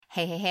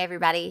Hey,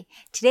 everybody.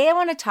 Today I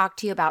want to talk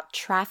to you about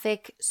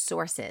traffic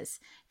sources.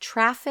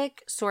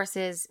 Traffic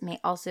sources may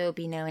also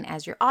be known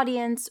as your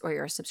audience or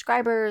your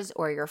subscribers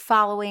or your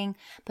following,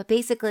 but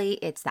basically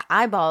it's the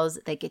eyeballs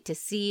that get to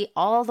see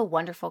all the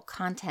wonderful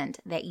content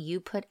that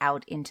you put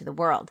out into the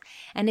world.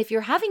 And if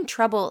you're having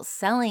trouble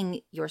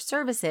selling your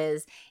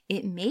services,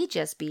 it may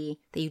just be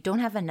that you don't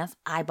have enough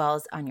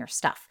eyeballs on your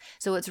stuff.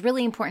 So it's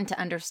really important to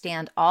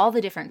understand all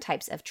the different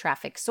types of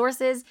traffic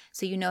sources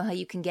so you know how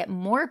you can get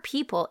more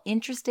people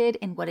interested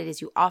in what it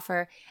is you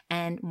offer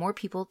and more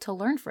people to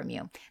learn from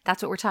you.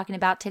 That's what we're talking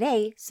about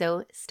today,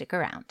 so stick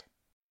around.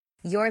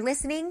 You're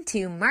listening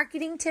to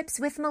Marketing Tips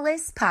with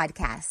Melissa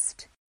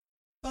podcast.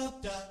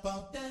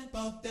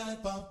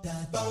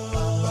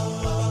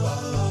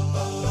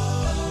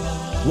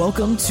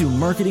 Welcome to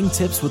Marketing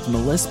Tips with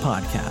Melissa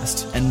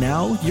podcast. And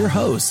now your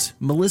host,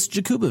 Melissa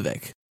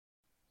Jakubovic.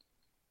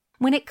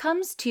 When it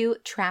comes to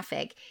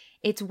traffic,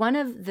 it's one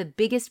of the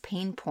biggest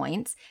pain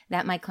points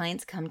that my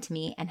clients come to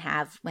me and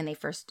have when they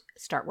first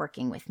start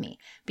working with me,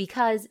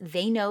 because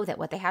they know that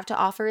what they have to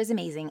offer is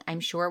amazing. I'm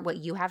sure what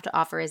you have to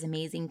offer is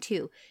amazing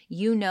too.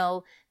 You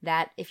know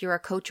that if you're a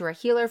coach or a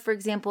healer, for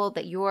example,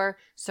 that your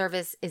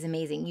service is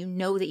amazing. You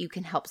know that you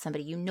can help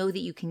somebody. You know that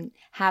you can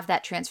have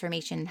that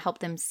transformation and help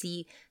them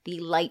see the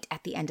light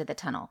at the end of the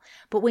tunnel.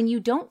 But when you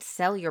don't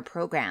sell your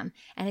program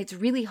and it's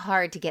really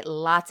hard to get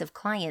lots of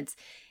clients,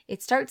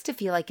 it starts to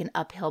feel like an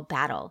uphill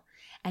battle.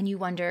 And you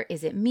wonder,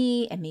 is it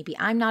me? And maybe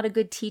I'm not a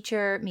good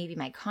teacher. Maybe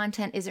my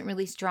content isn't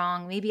really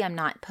strong. Maybe I'm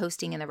not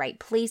posting in the right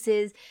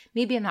places.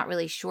 Maybe I'm not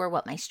really sure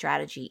what my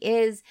strategy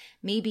is.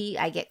 Maybe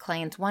I get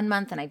clients one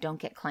month and I don't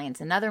get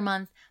clients another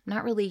month. I'm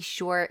not really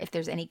sure if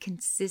there's any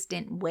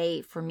consistent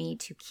way for me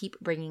to keep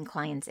bringing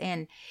clients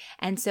in.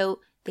 And so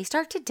they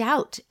start to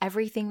doubt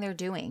everything they're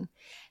doing.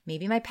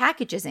 Maybe my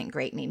package isn't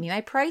great. Maybe my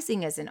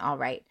pricing isn't all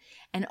right.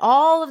 And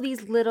all of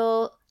these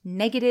little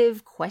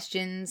negative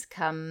questions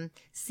come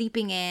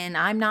seeping in.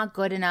 I'm not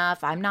good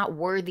enough. I'm not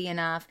worthy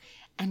enough.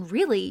 And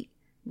really,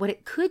 what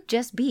it could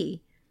just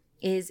be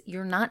is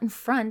you're not in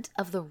front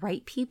of the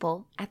right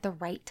people at the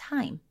right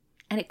time.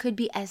 And it could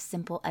be as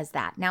simple as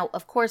that. Now,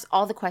 of course,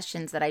 all the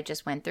questions that I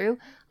just went through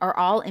are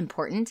all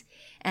important,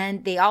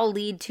 and they all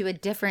lead to a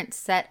different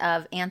set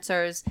of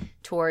answers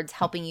towards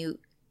helping you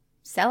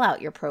sell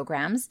out your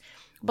programs.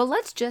 But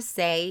let's just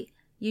say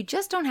you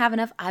just don't have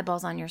enough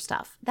eyeballs on your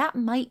stuff. That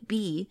might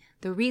be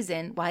the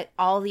reason why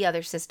all the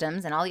other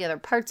systems and all the other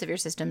parts of your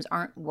systems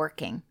aren't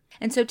working.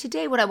 And so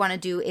today what I want to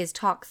do is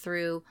talk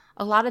through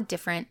a lot of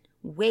different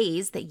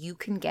ways that you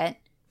can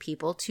get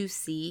people to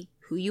see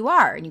who you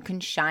are and you can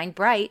shine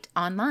bright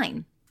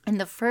online. And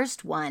the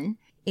first one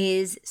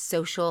is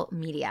social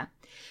media.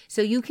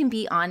 So you can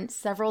be on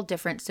several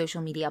different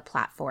social media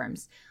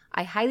platforms.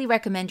 I highly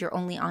recommend you're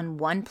only on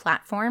one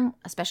platform,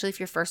 especially if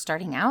you're first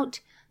starting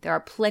out. There are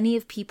plenty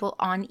of people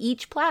on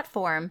each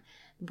platform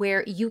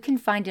where you can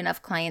find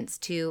enough clients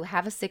to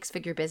have a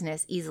six-figure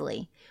business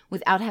easily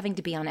without having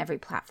to be on every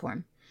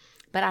platform.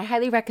 But I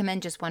highly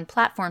recommend just one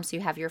platform so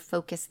you have your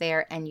focus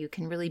there and you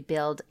can really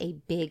build a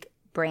big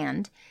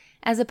brand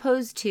as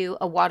opposed to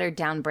a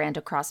watered-down brand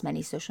across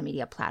many social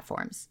media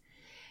platforms.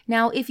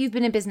 Now, if you've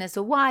been in business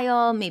a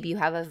while, maybe you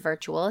have a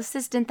virtual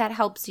assistant that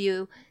helps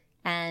you,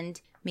 and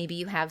maybe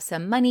you have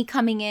some money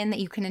coming in that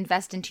you can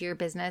invest into your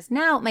business.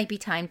 Now it might be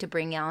time to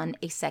bring on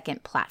a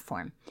second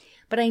platform.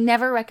 But I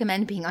never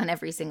recommend being on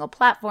every single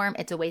platform.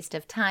 It's a waste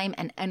of time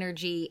and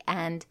energy,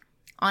 and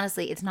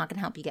honestly, it's not going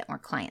to help you get more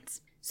clients.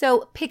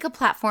 So pick a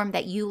platform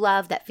that you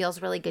love, that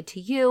feels really good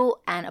to you,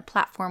 and a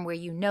platform where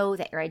you know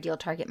that your ideal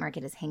target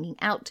market is hanging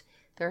out.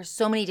 There are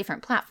so many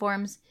different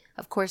platforms.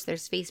 Of course,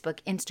 there's Facebook,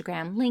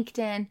 Instagram,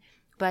 LinkedIn,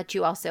 but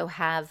you also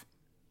have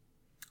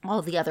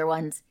all the other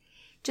ones.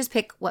 Just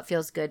pick what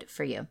feels good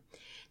for you.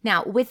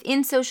 Now,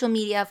 within social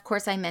media, of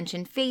course, I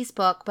mentioned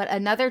Facebook, but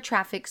another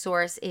traffic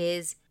source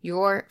is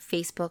your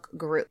Facebook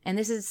group. And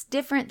this is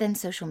different than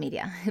social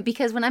media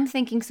because when I'm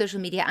thinking social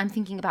media, I'm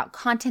thinking about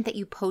content that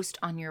you post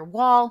on your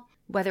wall,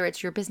 whether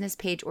it's your business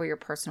page or your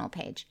personal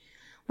page.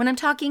 When I'm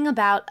talking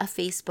about a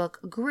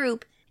Facebook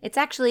group, it's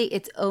actually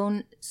its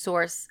own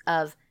source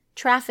of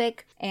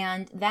traffic,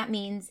 and that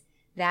means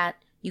that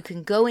you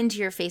can go into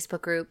your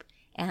Facebook group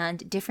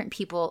and different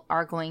people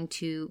are going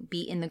to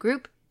be in the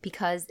group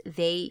because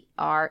they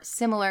are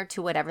similar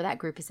to whatever that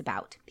group is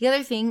about. The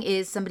other thing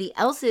is somebody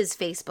else's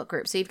Facebook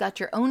group. So you've got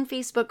your own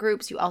Facebook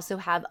groups. You also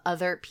have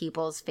other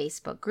people's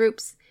Facebook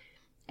groups.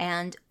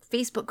 And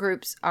Facebook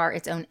groups are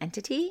its own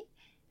entity.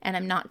 And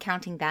I'm not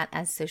counting that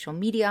as social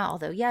media,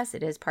 although yes,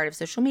 it is part of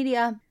social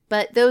media.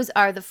 But those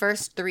are the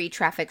first three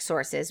traffic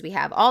sources. We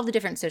have all the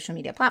different social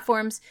media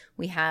platforms,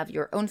 we have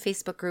your own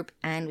Facebook group,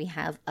 and we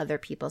have other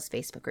people's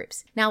Facebook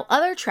groups. Now,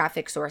 other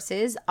traffic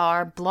sources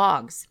are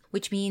blogs,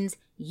 which means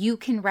you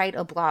can write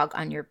a blog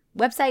on your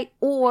website,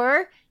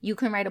 or you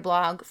can write a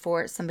blog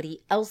for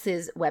somebody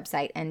else's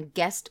website and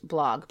guest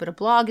blog. But a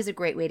blog is a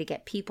great way to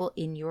get people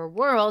in your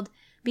world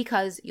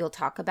because you'll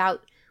talk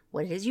about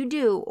what it is you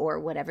do or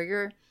whatever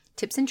your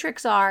tips and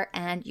tricks are,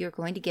 and you're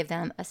going to give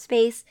them a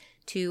space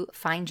to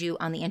find you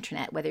on the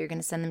internet, whether you're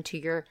going to send them to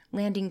your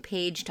landing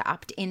page to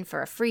opt in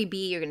for a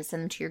freebie, you're going to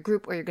send them to your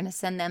group, or you're going to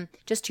send them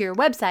just to your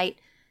website.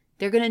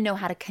 They're going to know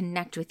how to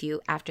connect with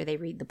you after they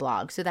read the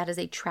blog. So that is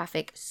a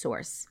traffic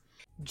source.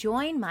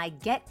 Join my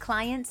Get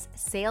Clients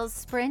Sales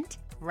Sprint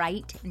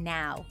right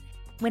now.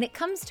 When it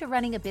comes to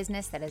running a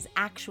business that is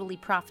actually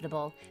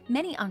profitable,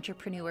 many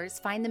entrepreneurs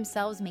find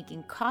themselves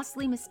making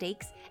costly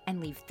mistakes and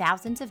leave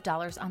thousands of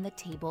dollars on the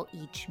table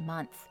each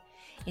month.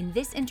 In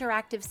this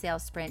interactive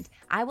sales sprint,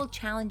 I will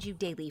challenge you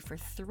daily for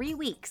 3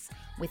 weeks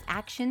with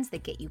actions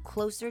that get you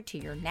closer to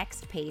your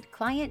next paid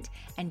client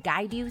and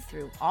guide you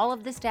through all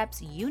of the steps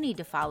you need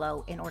to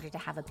follow in order to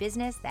have a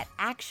business that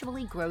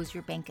actually grows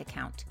your bank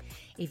account.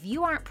 If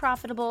you aren't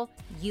profitable,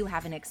 you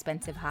have an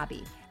expensive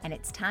hobby, and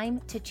it's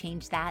time to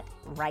change that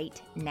right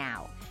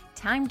now.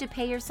 Time to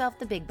pay yourself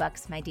the big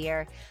bucks, my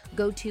dear.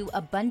 Go to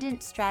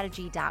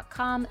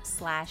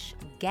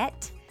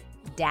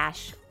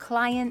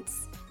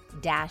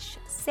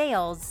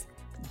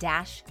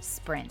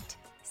abundant-strategy.com/get-clients-sales-sprint.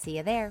 See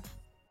you there.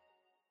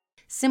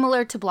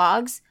 Similar to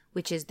blogs,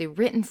 which is the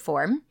written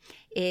form,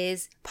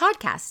 is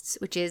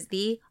podcasts, which is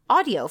the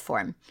audio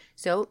form.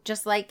 So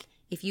just like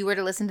if you were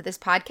to listen to this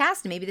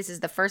podcast, and maybe this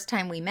is the first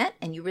time we met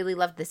and you really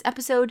loved this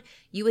episode,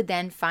 you would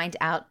then find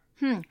out,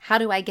 how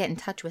do I get in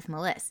touch with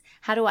Melissa?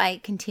 How do I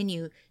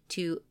continue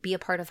to be a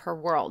part of her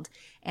world?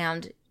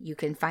 And you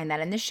can find that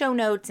in the show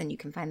notes, and you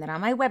can find that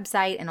on my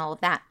website and all of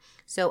that.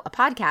 So a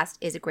podcast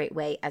is a great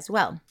way as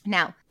well.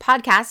 Now,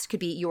 podcast could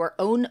be your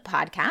own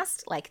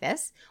podcast like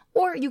this,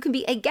 or you can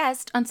be a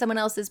guest on someone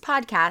else's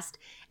podcast,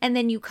 and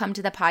then you come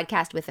to the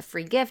podcast with a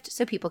free gift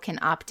so people can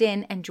opt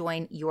in and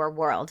join your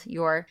world,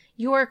 your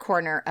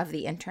corner of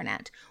the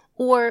internet.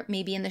 Or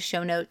maybe in the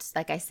show notes,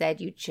 like I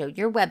said, you'd show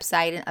your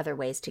website and other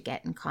ways to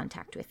get in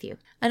contact with you.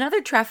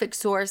 Another traffic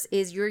source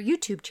is your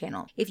YouTube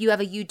channel. If you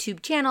have a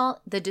YouTube channel,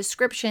 the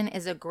description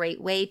is a great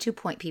way to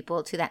point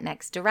people to that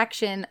next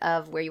direction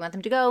of where you want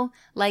them to go,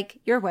 like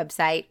your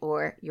website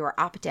or your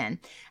opt-in.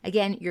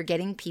 Again, you're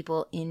getting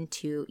people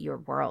into your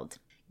world.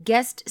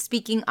 Guest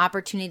speaking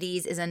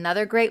opportunities is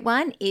another great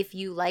one if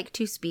you like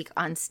to speak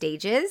on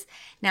stages.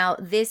 Now,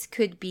 this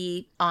could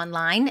be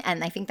online,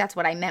 and I think that's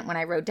what I meant when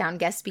I wrote down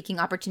guest speaking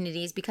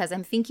opportunities, because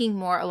I'm thinking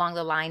more along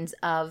the lines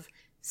of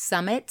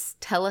summits,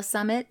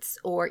 telesummits,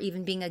 or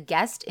even being a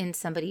guest in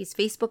somebody's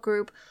Facebook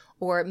group,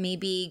 or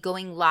maybe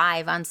going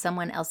live on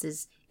someone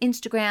else's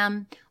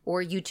Instagram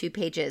or YouTube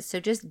pages. So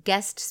just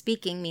guest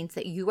speaking means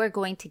that you are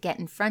going to get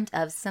in front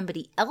of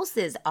somebody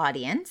else's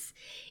audience,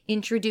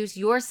 introduce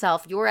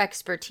yourself, your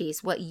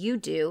expertise, what you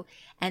do,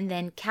 and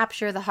then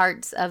capture the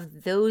hearts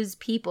of those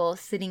people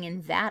sitting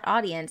in that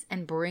audience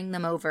and bring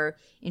them over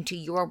into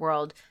your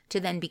world to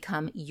then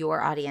become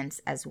your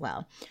audience as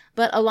well.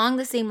 But along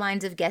the same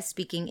lines of guest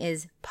speaking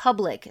is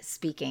public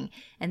speaking.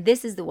 And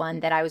this is the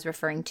one that I was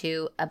referring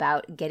to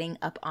about getting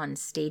up on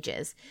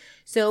stages.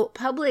 So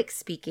public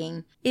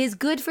speaking is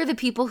good for the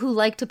people who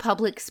like to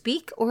public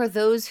speak, or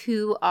those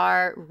who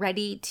are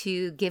ready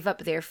to give up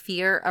their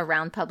fear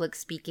around public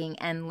speaking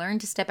and learn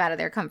to step out of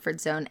their comfort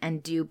zone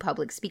and do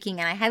public speaking.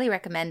 And I highly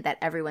recommend that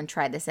everyone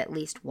try this at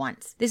least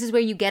once. This is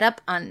where you get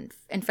up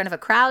in front of a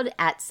crowd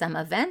at some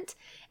event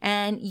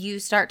and you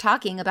start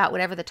talking about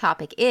whatever the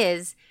topic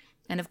is.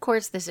 And of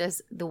course, this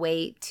is the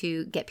way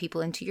to get people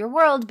into your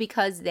world,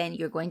 because then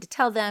you're going to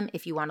tell them,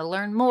 if you want to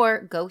learn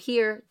more, go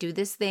here, do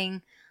this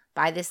thing,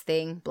 buy this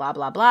thing, blah,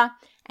 blah, blah.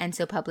 And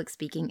so public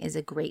speaking is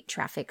a great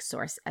traffic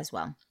source as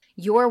well.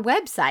 Your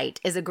website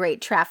is a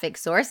great traffic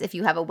source if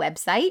you have a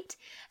website,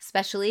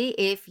 especially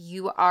if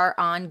you are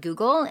on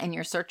Google and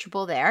you're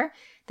searchable there.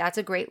 That's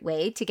a great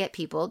way to get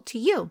people to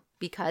you,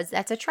 because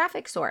that's a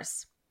traffic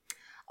source.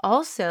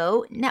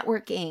 Also,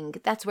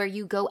 networking. That's where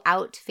you go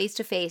out face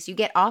to face. You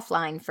get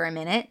offline for a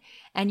minute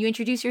and you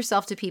introduce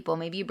yourself to people.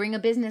 Maybe you bring a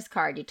business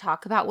card. You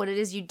talk about what it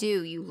is you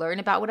do. You learn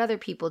about what other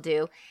people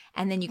do.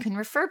 And then you can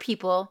refer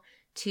people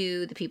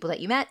to the people that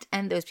you met,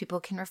 and those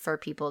people can refer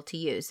people to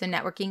you. So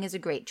networking is a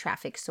great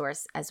traffic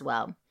source as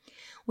well.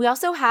 We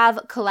also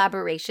have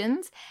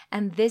collaborations,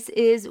 and this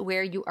is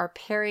where you are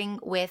pairing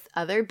with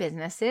other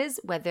businesses,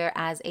 whether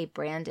as a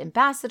brand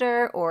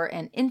ambassador or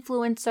an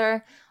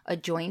influencer, a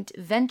joint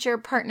venture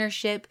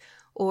partnership,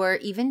 or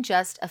even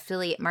just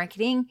affiliate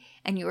marketing,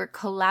 and you are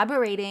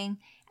collaborating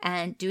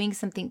and doing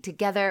something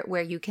together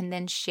where you can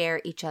then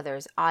share each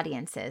other's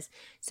audiences.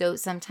 So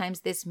sometimes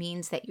this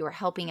means that you're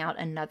helping out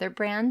another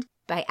brand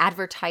by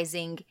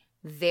advertising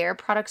their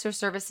products or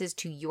services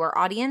to your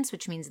audience,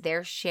 which means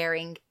you're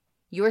sharing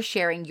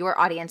your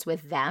audience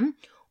with them.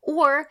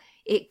 Or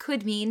it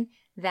could mean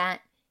that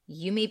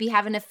you maybe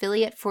have an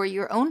affiliate for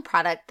your own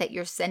product that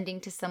you're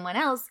sending to someone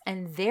else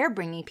and they're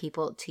bringing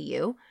people to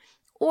you.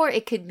 Or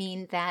it could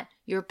mean that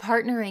you're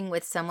partnering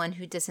with someone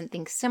who doesn't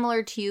think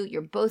similar to you.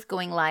 You're both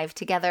going live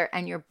together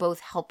and you're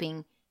both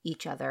helping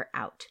each other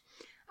out.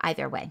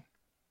 Either way.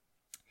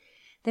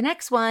 The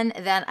next one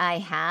that I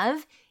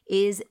have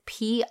is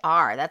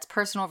PR. That's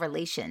personal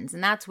relations.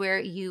 And that's where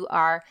you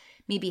are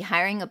maybe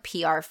hiring a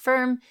PR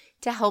firm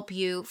to help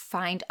you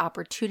find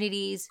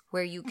opportunities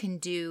where you can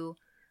do,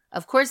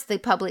 of course, the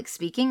public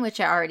speaking, which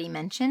I already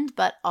mentioned,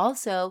 but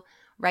also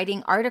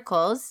writing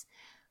articles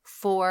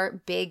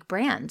for big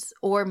brands,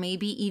 or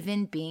maybe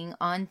even being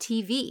on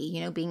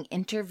TV, being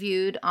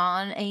interviewed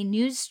on a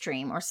news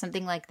stream or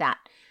something like that.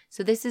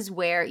 So this is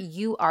where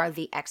you are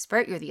the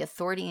expert, you're the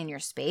authority in your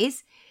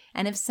space.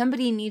 And if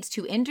somebody needs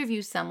to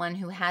interview someone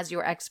who has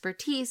your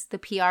expertise, the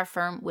PR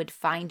firm would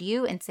find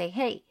you and say,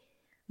 hey,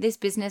 this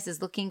business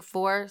is looking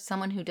for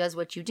someone who does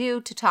what you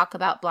do to talk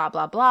about blah,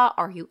 blah, blah.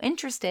 Are you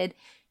interested?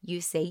 You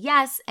say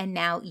yes, and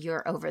now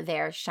you're over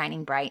there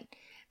shining bright.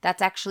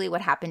 That's actually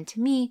what happened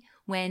to me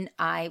when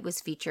I was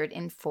featured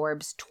in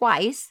Forbes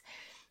twice.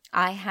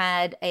 I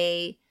had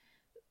a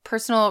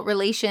personal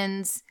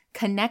relations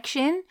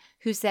connection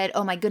who said,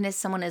 oh my goodness,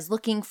 someone is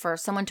looking for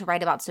someone to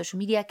write about social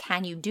media.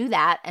 Can you do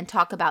that and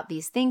talk about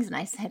these things? And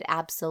I said,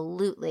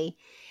 absolutely.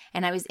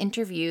 And I was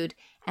interviewed,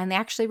 and they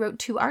actually wrote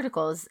 2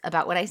 articles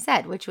about what I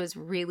said, which was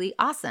really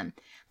awesome.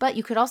 But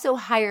you could also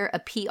hire a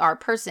PR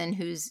person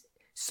whose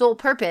sole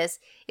purpose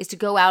is to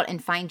go out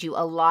and find you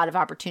a lot of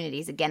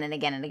opportunities again and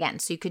again and again.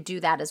 So you could do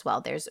that as well.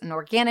 There's an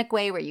organic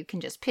way where you can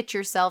just pitch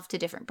yourself to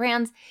different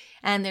brands.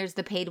 And there's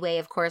the paid way,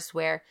 of course,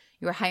 where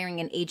you're hiring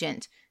an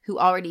agent who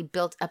already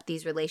built up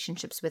these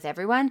relationships with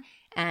everyone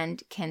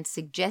and can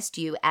suggest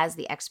you as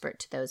the expert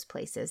to those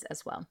places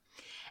as well.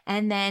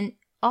 And then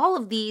all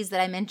of these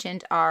that I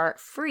mentioned are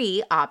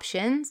free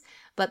options,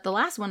 but the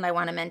last one I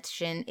want to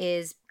mention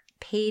is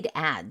paid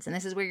ads. And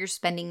this is where you're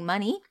spending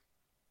money.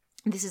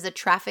 This is a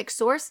traffic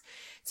source.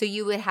 So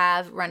you would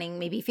have running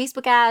maybe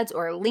Facebook ads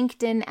or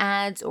LinkedIn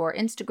ads or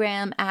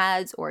Instagram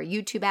ads or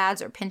YouTube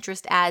ads or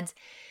Pinterest ads,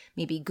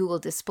 maybe Google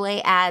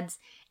display ads.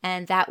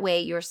 And that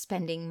way you're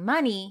spending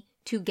money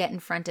to get in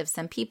front of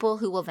some people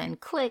who will then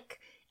click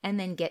and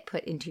then get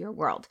put into your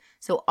world.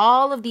 So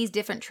all of these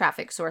different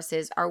traffic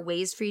sources are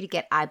ways for you to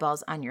get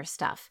eyeballs on your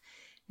stuff.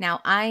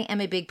 Now, I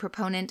am a big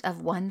proponent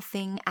of one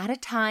thing at a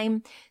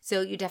time.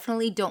 So you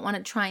definitely don't want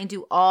to try and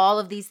do all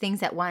of these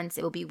things at once.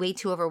 It will be way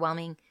too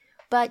overwhelming.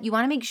 But you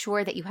want to make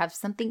sure that you have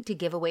something to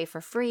give away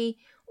for free,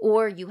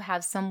 or you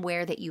have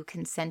somewhere that you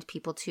can send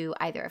people to,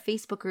 either a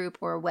Facebook group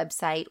or a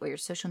website or your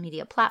social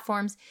media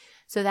platforms,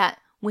 so that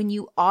when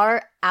you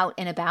are out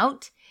and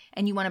about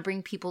and you want to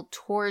bring people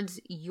towards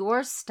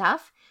your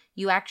stuff,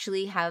 you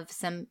actually have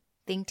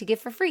something to give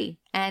for free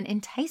and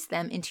entice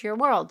them into your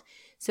world.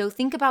 So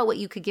think about what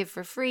you could give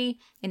for free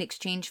in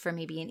exchange for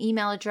maybe an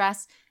email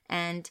address,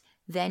 and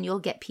then you'll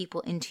get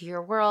people into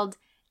your world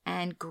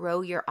and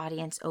grow your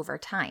audience over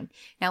time.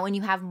 Now, when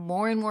you have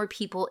more and more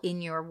people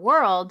in your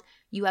world,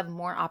 you have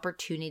more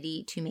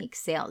opportunity to make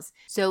sales.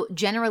 So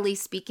generally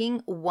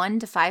speaking, 1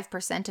 to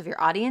 5% of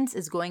your audience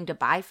is going to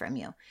buy from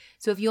you.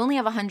 So if you only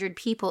have 100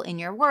 people in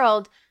your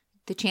world,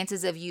 the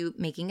chances of you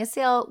making a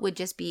sale would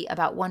just be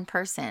about 1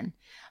 person.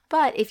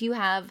 But if you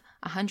have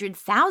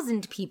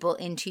 100,000 people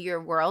into your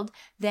world,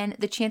 then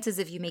the chances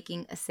of you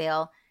making a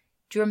sale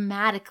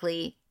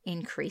dramatically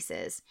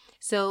increases.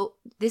 So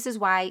this is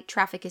why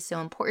traffic is so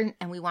important,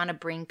 and we want to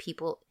bring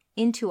people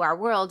into our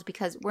world,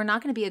 because we're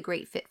not going to be a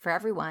great fit for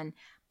everyone.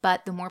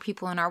 But the more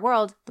people in our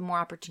world, the more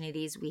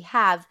opportunities we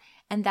have.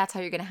 And that's how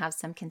you're going to have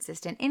some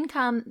consistent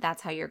income.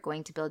 That's how you're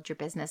going to build your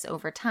business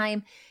over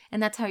time. And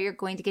that's how you're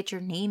going to get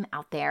your name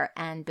out there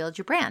and build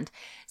your brand.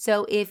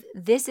 So if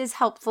this is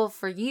helpful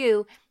for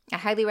you, I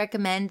highly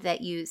recommend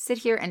that you sit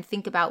here and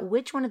think about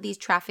which one of these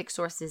traffic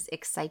sources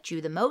excite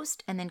you the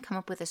most, and then come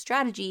up with a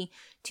strategy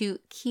to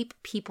keep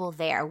people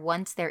there.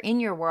 Once they're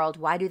in your world,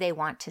 why do they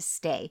want to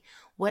stay?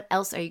 What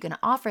else are you going to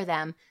offer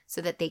them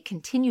so that they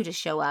continue to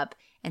show up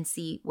and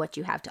see what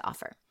you have to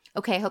offer?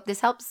 Okay, I hope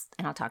this helps,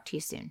 and I'll talk to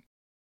you soon.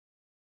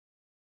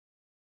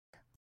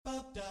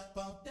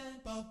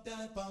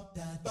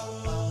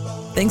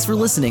 Thanks for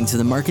listening to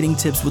the Marketing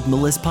Tips with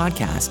Meliss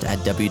podcast at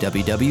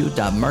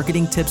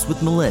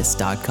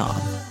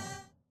www.marketingtipswithmeliss.com.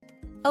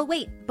 Oh,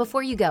 wait,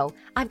 before you go,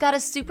 I've got a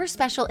super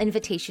special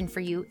invitation for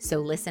you, so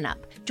listen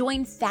up.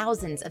 Join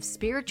thousands of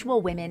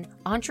spiritual women,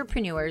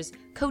 entrepreneurs,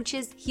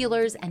 coaches,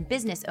 healers, and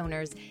business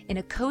owners in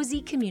a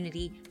cozy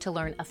community to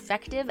learn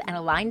effective and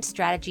aligned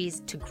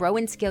strategies to grow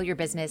and scale your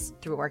business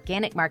through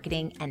organic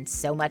marketing and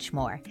so much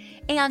more.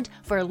 And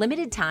for a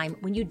limited time,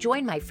 when you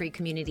join my free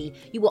community,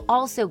 you will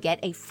also get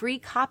a free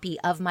copy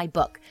of my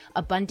book,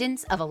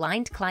 Abundance of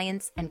Aligned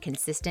Clients and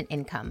Consistent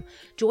Income.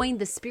 Join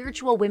the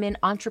Spiritual Women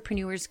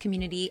Entrepreneurs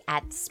community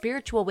at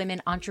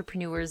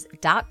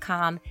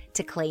spiritualwomenentrepreneurs.com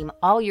to claim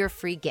all your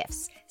free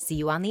gifts. See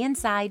you on the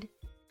inside.